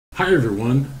Hi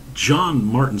everyone, John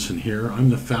Martinson here. I'm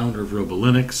the founder of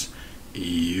Robolinux.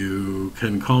 You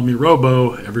can call me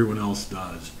Robo, everyone else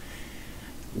does.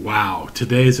 Wow,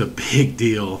 today's a big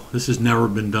deal. This has never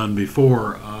been done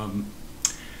before.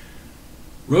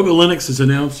 Robolinux is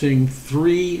announcing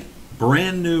 3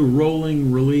 brand new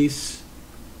rolling release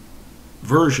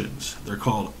versions. They're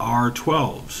called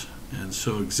R12s, and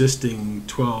so existing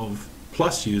 12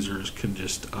 plus users can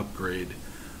just upgrade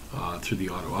through the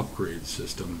auto upgrade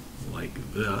system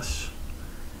like this.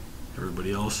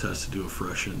 Everybody else has to do a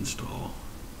fresh install.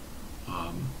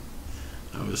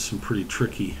 That was some pretty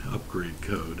tricky upgrade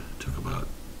code. It took about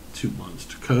 2 months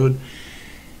to code.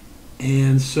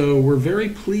 And so we're very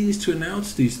pleased to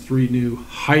announce these 3 new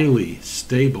highly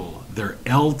stable, they're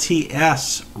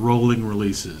LTS rolling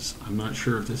releases. I'm not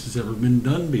sure if this has ever been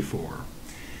done before.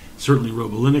 Certainly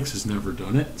Robolinux has never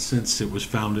done it since it was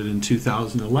founded in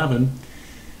 2011.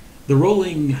 The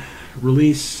rolling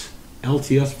release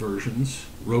LTS versions,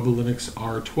 Robolinux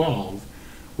R12,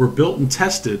 were built and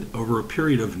tested over a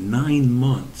period of 9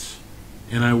 months.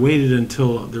 And I waited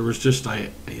until there was just,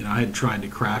 I had tried to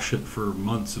crash it for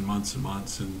months and months and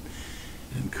months and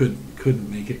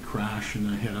couldn't make it crash, and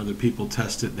I had other people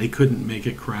test it. They couldn't make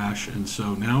it crash, and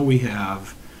so now we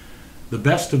have the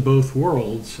best of both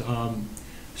worlds.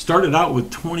 Started out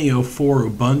with 2004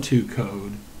 Ubuntu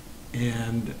code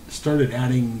and started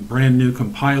adding brand new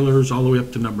compilers all the way up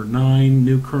to number 9,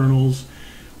 new kernels.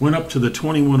 Went up to the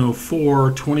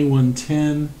 2104,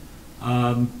 2110,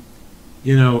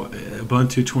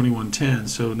 Ubuntu 2110.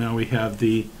 So now we have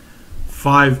the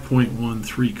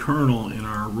 5.13 kernel in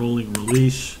our rolling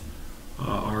release,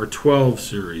 our 12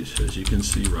 series, as you can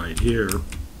see right here.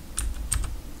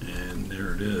 And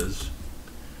there it is.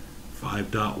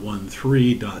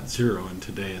 5.13.0, and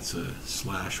today it's a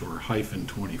 / or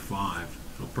 -25.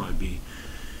 It'll probably be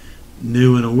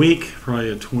new in a week, probably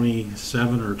a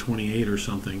 27 or 28 or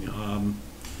something.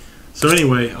 So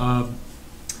anyway,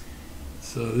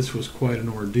 so this was quite an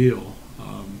ordeal.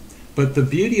 But the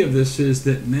beauty of this is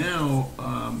that now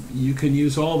you can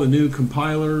use all the new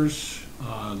compilers,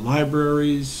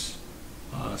 libraries,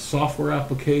 software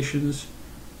applications,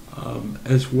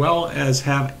 as well as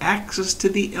have access to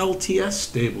the LTS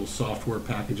stable software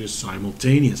packages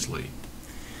simultaneously.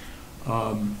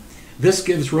 This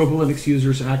gives Robolinux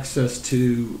users access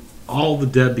to all the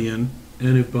Debian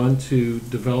and Ubuntu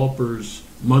developers'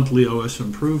 monthly OS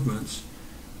improvements,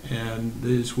 and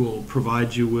this will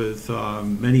provide you with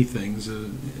many things,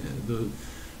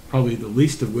 probably the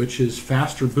least of which is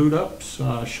faster boot ups,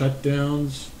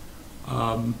 shutdowns,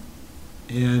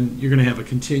 and you're going to have a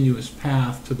continuous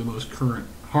path to the most current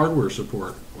hardware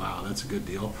support. Wow, that's a good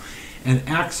deal. And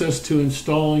access to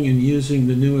installing and using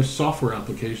the newest software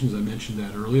applications, I mentioned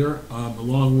that earlier,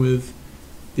 along with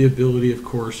the ability, of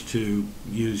course, to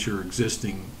use your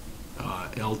existing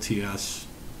LTS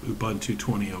Ubuntu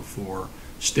 2004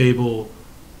 stable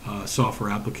software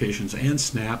applications and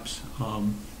snaps.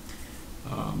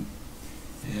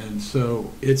 And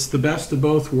so it's the best of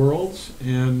both worlds,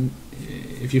 and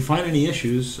if you find any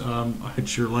issues, I'd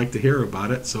sure like to hear about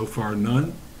it. So far,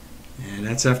 none, and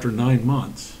that's after 9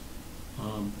 months.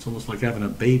 It's almost like having a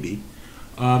baby.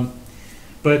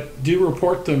 But do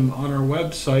report them on our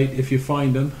website if you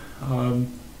find them.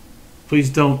 Please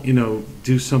don't,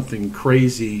 do something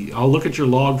crazy. I'll look at your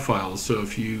log files, so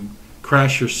if you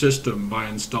crash your system by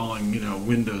installing,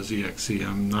 Windows EXE,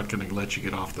 I'm not going to let you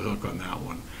get off the hook on that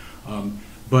one.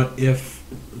 But if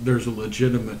there's a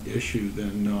legitimate issue,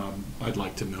 then I'd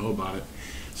like to know about it.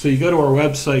 So you go to our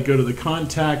website, go to the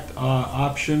contact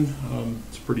option.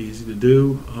 It's pretty easy to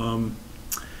do,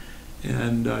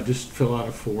 and just fill out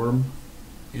a form.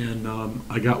 And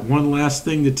I got one last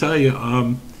thing to tell you.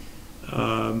 I'm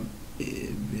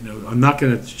not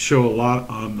going to show a lot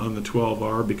on the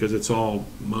 12R because it's all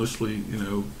mostly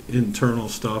internal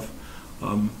stuff.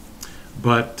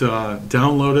 But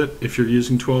download it. If you're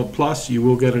using 12 Plus, you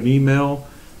will get an email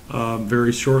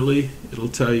very shortly. It'll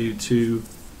tell you to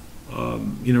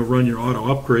run your auto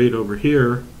upgrade over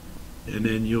here, and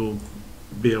then you'll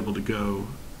be able to go,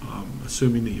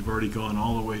 assuming that you've already gone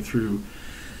all the way through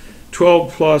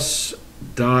 12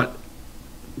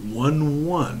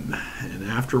 Plus.11, and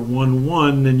after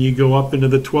 1.1 then you go up into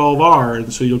the 12R,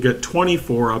 and so you'll get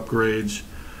 24 upgrades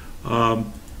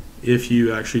if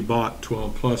you actually bought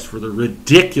 12 Plus for the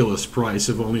ridiculous price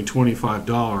of only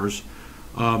 $25.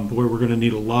 Boy, we're going to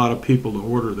need a lot of people to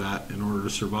order that in order to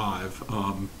survive.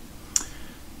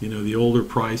 The older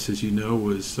price, as you know,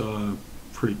 was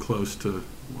pretty close to,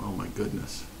 oh my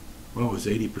goodness, well, it was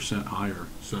 80% higher.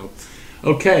 So,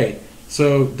 okay,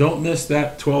 so don't miss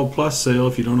that 12 Plus sale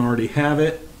if you don't already have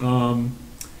it.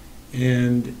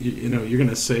 and you know you're going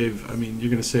to save. I mean, you're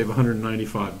going to save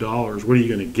 $195. What are you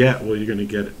going to get? Well, you're going to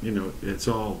get, you know, it's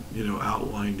all, you know,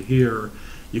 outlined here.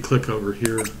 You click over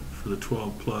here for the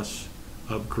 12 plus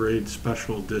upgrade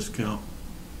special discount,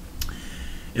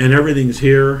 and everything's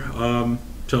here.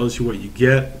 Tells you what you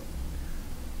get.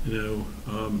 You know,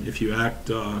 if you act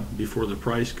before the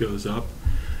price goes up.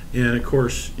 And of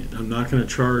course, I'm not going to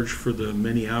charge for the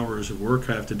many hours of work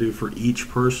I have to do for each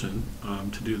person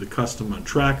to do the custom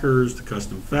UNTRACKERs, the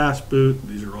custom FAAST Boot.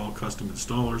 These are all custom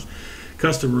installers.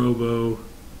 Custom Robo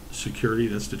Security,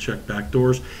 that's to check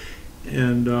backdoors.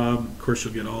 And of course,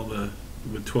 you'll get all the,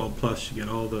 with 12 plus, you get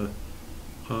all the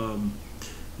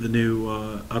new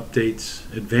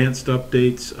updates, advanced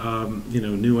updates, you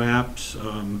know, new apps.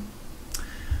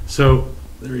 So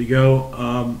there you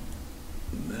go.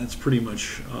 That's pretty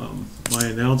much my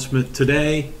announcement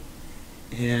today,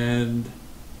 and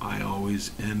I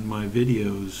always end my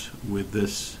videos with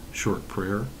this short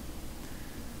prayer.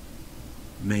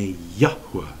 May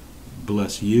Yahweh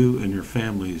bless you and your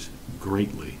families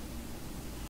greatly.